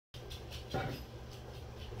All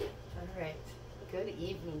right. Good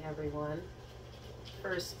evening, everyone.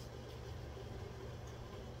 First,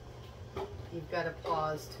 you've got to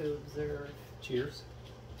pause to observe. Cheers.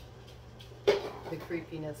 The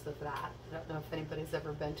creepiness of that. I don't know if anybody's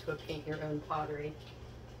ever been to a paint your own pottery.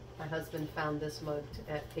 My husband found this mug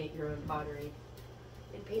at Paint Your Own Pottery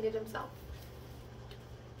and painted himself.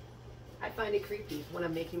 I find it creepy when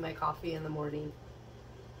I'm making my coffee in the morning.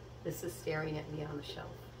 This is staring at me on the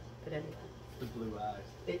shelf. But anyway. The blue eyes.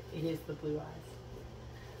 It is the blue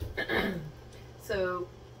eyes. So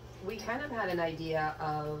we kind of had an idea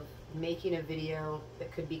of making a video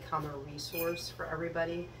that could become a resource for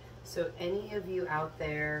everybody. So any of you out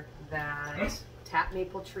there that tap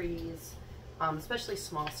maple trees, especially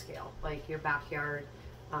small scale, like your backyard,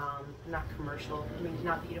 not commercial. I mean,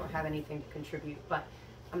 not that you don't have anything to contribute, but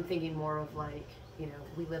I'm thinking more of like, you know,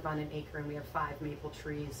 we live on an acre and we have 5 maple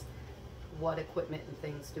trees. What equipment and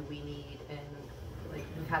things do we need? And like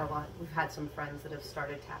we've had some friends that have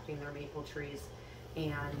started tapping their maple trees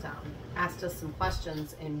and asked us some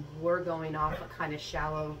questions, and we're going off a kind of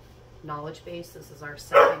shallow knowledge base. This is our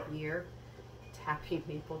 2nd year tapping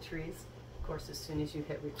maple trees. Of course, as soon as you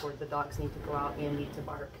hit record, the dogs need to go out and need to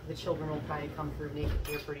bark. The children will probably come through naked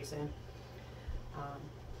here pretty soon.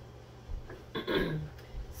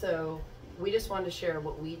 So we just wanted to share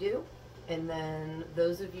what we do, and then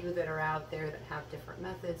those of you that are out there that have different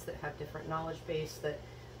methods, that have different knowledge base, that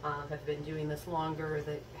have been doing this longer,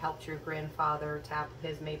 that helped your grandfather tap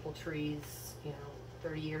his maple trees, you know,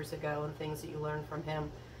 30 years ago, and things that you learned from him.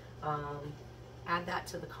 Add that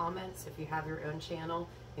to the comments. If you have your own channel,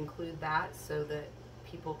 include that so that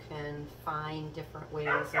people can find different ways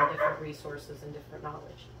and different resources and different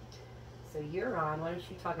knowledge. So you're on. Why don't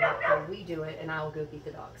you talk about how we do it, and I'll go beat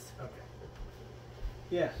the dogs. Okay.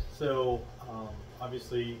 Yeah. So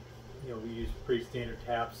obviously, you know, we use pretty standard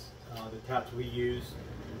taps. The taps we use,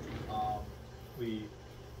 we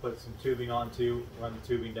put some tubing onto, run the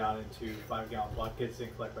tubing down into 5-gallon buckets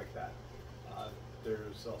and collect like that.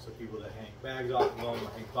 There's also people that hang bags off of them,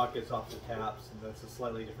 or hang buckets off the taps, and that's a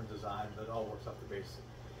slightly different design, but it all works off the base,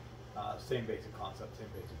 same basic concept, same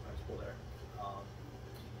basic principle there.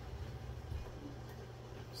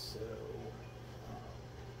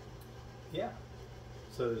 Yeah,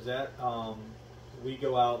 so there's that. We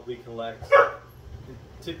go out, we collect.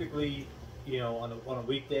 Typically, you know, on a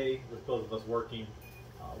weekday with both of us working,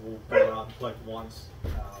 we'll go out and collect once.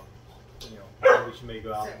 You know, we may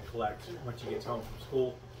go out and collect once you get home from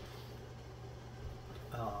school.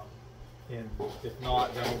 And if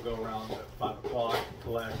not, then we'll go around at 5 o'clock,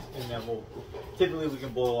 collect, and then typically we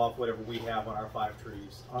can boil off whatever we have on our 5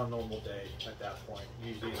 trees on a normal day at that point.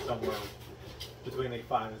 Usually it's somewhere between like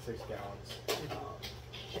 5 and 6 gallons.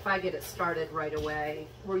 If I get it started right away,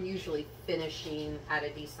 we're usually finishing at a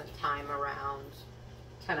decent time around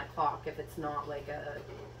 10 o'clock if it's not like a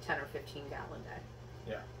 10 or 15 gallon day.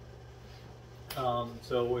 Yeah.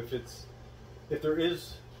 So if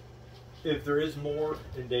there is more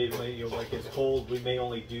in days when, you know, like it's cold, we may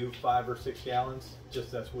only do 5 or 6 gallons,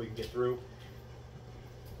 just that's what we can get through.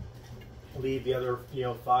 Leave the other, you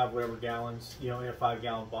know, 5 whatever gallons, you know, in a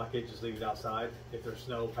 5-gallon bucket, just leave it outside. If there's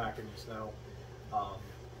snow, pack it in snow.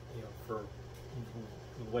 You know, for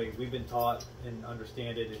the way we've been taught and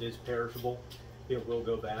understand it, it is perishable. It will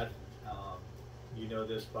go bad. You know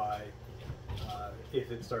this by if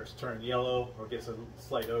it starts turning yellow or gets a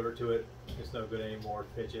slight odor to it, it's no good anymore.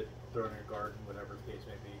 Pitch it, throw it in your garden, whatever the case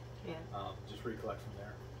may be. Yeah. Just recollect from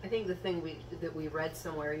there. I think the thing that we read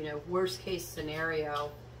somewhere, you know, worst case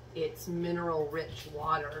scenario, it's mineral rich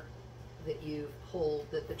water that you've pulled,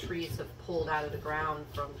 that the trees have pulled out of the ground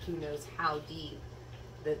from who knows how deep,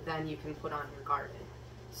 that then you can put on your garden.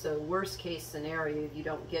 So worst case scenario, you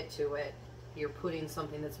don't get to it, you're putting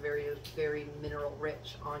something that's very, very mineral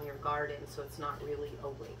rich on your garden, so it's not really a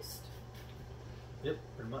waste. Yep,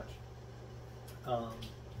 pretty much.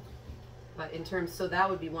 But in terms, so that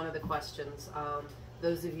would be one of the questions.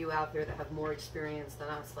 Those of you out there that have more experience than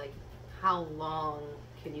us, like how long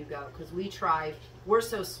can you go? Because we're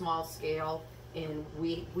so small scale, and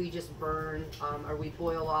we just burn or we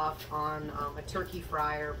boil off on a turkey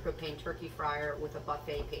fryer, propane turkey fryer with a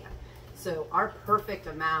buffet pan. So our perfect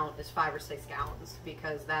amount is 5 or 6 gallons,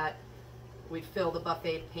 because that we fill the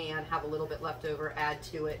buffet pan, have a little bit left over, add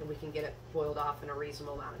to it, and we can get it boiled off in a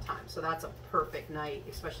reasonable amount of time. So that's a perfect night,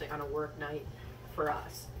 especially on a work night for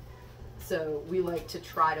us. So we like to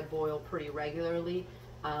try to boil pretty regularly,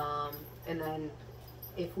 and then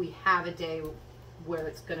if we have a day where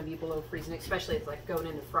it's going to be below freezing, especially it's like going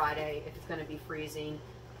into Friday, if it's going to be freezing,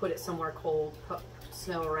 put it somewhere cold, put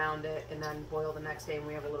snow around it, and then boil the next day, and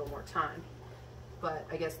we have a little more time. but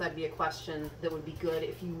I guess that'd be a question that would be good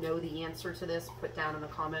if you know the answer to this. Put down in the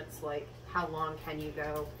comments, like, how long can you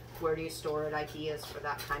go? Where do you store it? Ideas for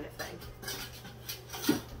that kind of thing.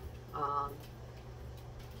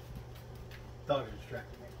 Dogs are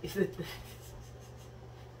distracting me.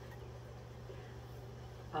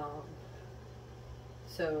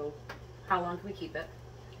 So how long can we keep it?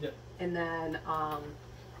 Yep. And then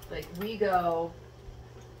like we go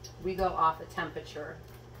off a temperature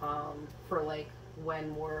for like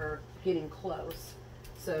when we're getting close.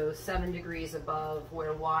 So 7 degrees above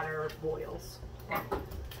where water boils.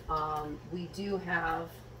 We do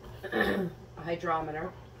have a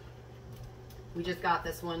hydrometer. We just got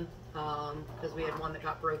this one because we had one that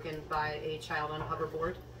got broken by a child on a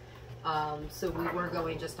hoverboard. So we were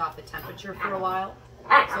going just off the temperature for a while.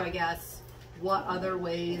 So I guess what other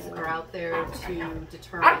ways are out there to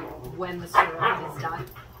determine when the syrup is done?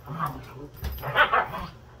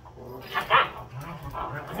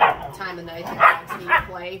 Time of night the dogs need to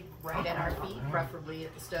play right at our feet, preferably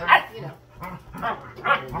at the stove, you know.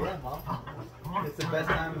 Yeah, Mom. It's the best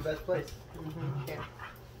time and best place. Mm-hmm. Yeah.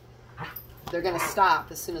 They're going to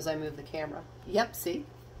stop as soon as I move the camera. Yep, see?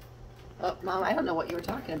 Oh, Mom, I don't know what you were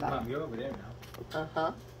talking about. Mom, you're over there now.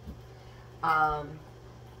 Uh-huh. A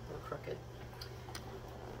little crooked.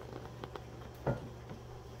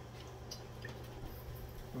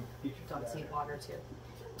 Dogs need water too.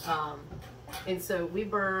 And so we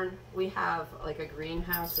have like a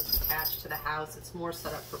greenhouse that's attached to the house. It's more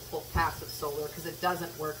set up for full passive solar because it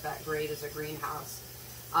doesn't work that great as a greenhouse.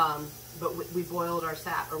 But we boiled our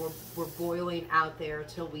sap, or we're boiling out there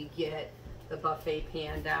till we get the buffet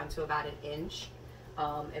pan down to about 1 inch.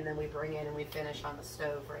 And then we bring in and we finish on the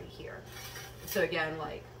stove right here. So again,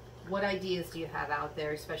 like, what ideas do you have out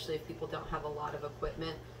there, especially if people don't have a lot of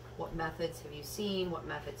equipment? What methods have you seen? What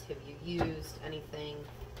methods have you used? Anything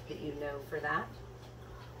that you know for that?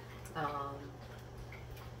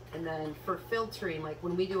 And then for filtering, like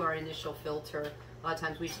when we do our initial filter, a lot of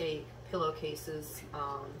times we take pillowcases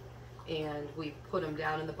and we put them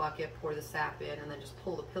down in the bucket, pour the sap in, and then just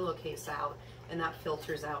pull the pillowcase out, and that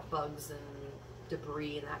filters out bugs and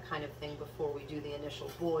debris and that kind of thing before we do the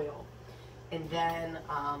initial boil. And then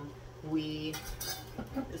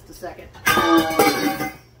just a second,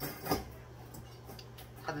 have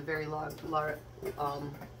a very loud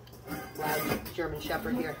German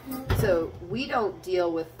Shepherd here. So we don't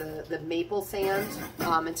deal with the maple sand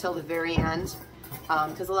until the very end,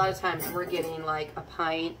 because a lot of times we're getting like a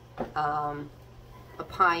pint, half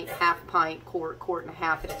pint, quart and a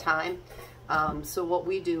half at a time. So what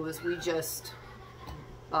we do is we just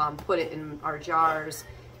put it in our jars,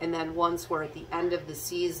 and then once we're at the end of the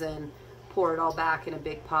season, pour it all back in a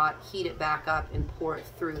big pot, heat it back up, and pour it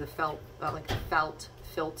through the felt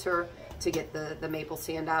filter to get the maple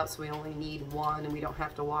sand out. So we only need one, and we don't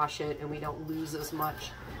have to wash it, and we don't lose as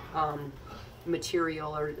much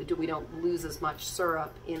material, or we don't lose as much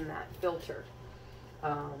syrup in that filter.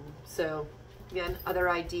 So again, other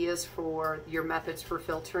ideas for your methods for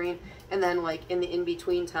filtering. And then like in the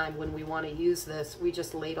in-between time when we want to use this, we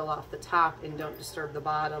just ladle off the top and don't disturb the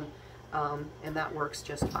bottom, and that works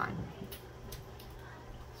just fine.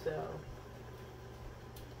 So,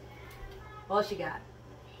 what else you got?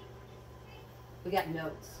 We got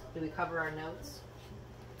notes. Do we cover our notes?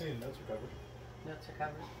 I think notes are covered. Notes are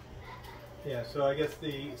covered. Yeah, so I guess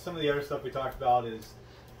some of the other stuff we talked about is,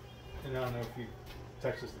 and I don't know if you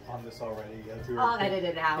touched on this already. I'll edit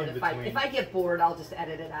it out. If I get bored, I'll just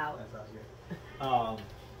edit it out. That sounds good.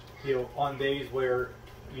 You know, on days where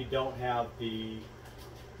you don't have the,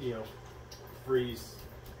 you know, freeze,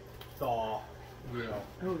 thaw, you know,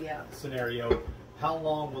 scenario, how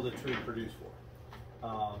long will the tree produce for?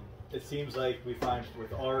 It seems like we find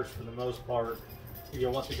with ours, for the most part, you know,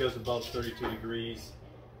 once it goes above 32 degrees,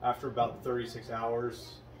 after about 36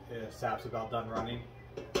 hours, sap's about done running.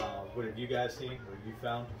 What have you guys seen? What have you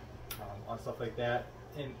found on stuff like that?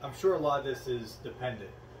 And I'm sure a lot of this is dependent.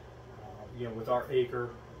 You know, with our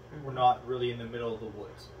acre, we're not really in the middle of the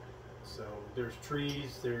woods. So there's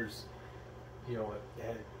trees, there's, you know,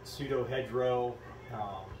 a pseudo hedgerow,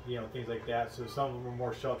 you know, things like that. So some of them are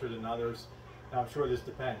more sheltered than others. And I'm sure this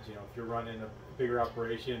depends. You know, if you're running a bigger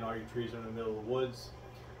operation, all your trees are in the middle of the woods,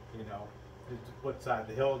 you know, what side of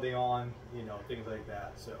the hill are they on, you know, things like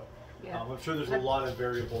that. So yeah. I'm sure there's a lot of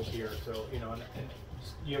variables here. So, you know, and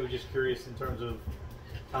you know, just curious in terms of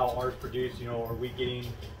how ours produce, you know, are we getting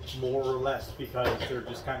more or less because they're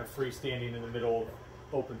just kind of freestanding in the middle of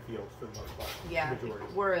open fields for the most part? Yeah,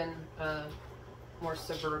 we're in a more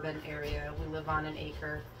suburban area. We live on an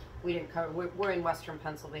acre. We didn't cover, we're in western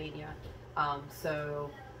Pennsylvania. So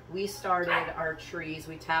we started our trees,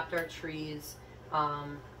 we tapped our trees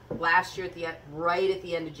Last year right at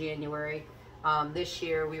the end of January. This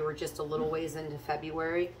year we were just a little ways into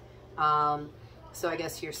February. So I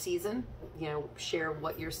guess your season, you know, share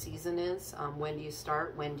what your season is. When do you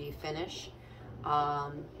start? When do you finish?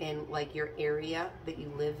 And like your area that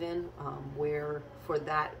you live in, where for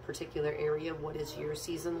that particular area, what does your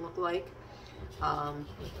season look like?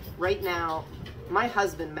 Right now, my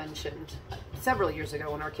husband mentioned several years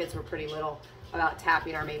ago when our kids were pretty little about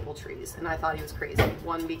tapping our maple trees, and I thought he was crazy.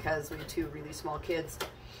 One, because we had 2 really small kids,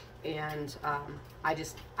 and I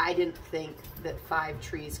didn't think that 5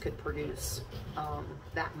 trees could produce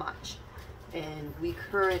that much. And we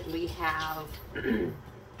currently have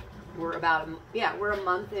we're a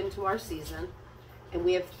month into our season, and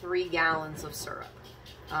we have 3 gallons of syrup,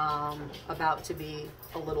 about to be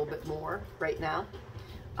a little bit more right now.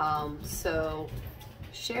 So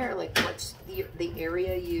share like what's the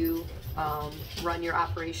area you run your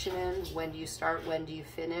operation in. When do you start? When do you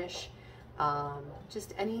finish?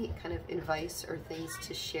 Just any kind of advice or things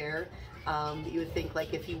to share that you would think,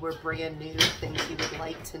 like if you were brand new, things you would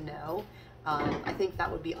like to know. I think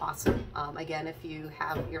that would be awesome. Again, if you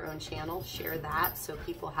have your own channel, share that so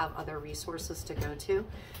people have other resources to go to,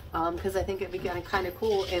 because I think it'd be kind of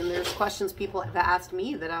cool. And there's questions people have asked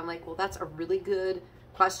me that I'm like, well, that's a really good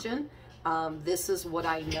question. This is what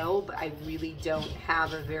I know, but I really don't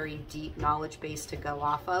have a very deep knowledge base to go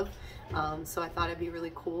off of. So I thought it'd be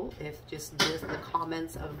really cool if just the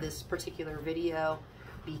comments of this particular video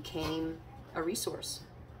became a resource.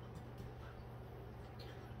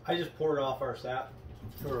 I just poured off our sap,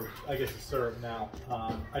 or I guess it's syrup now.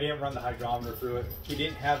 I didn't run the hydrometer through it. We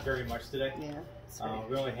didn't have very much today. Yeah.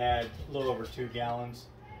 We only had a little over 2 gallons.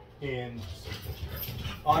 And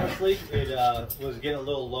honestly, it was getting a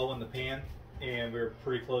little low in the pan, and we were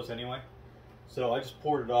pretty close anyway. So I just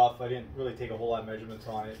poured it off. I didn't really take a whole lot of measurements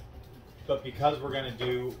on it. But because we're going to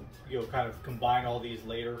do, you know, kind of combine all these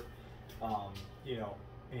later, you know,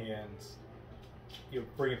 and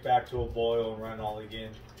bring it back to a boil and run it all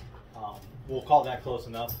again. We'll call that close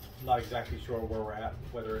enough. I'm not exactly sure where we're at,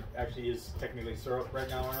 whether it actually is technically syrup right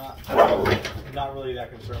now or not. I'm not really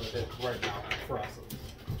that concerned with it right now for us.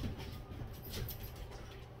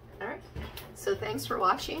 All right. So thanks for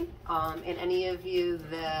watching. And any of you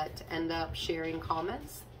that end up sharing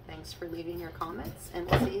comments, thanks for leaving your comments, and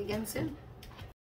we'll see you again soon.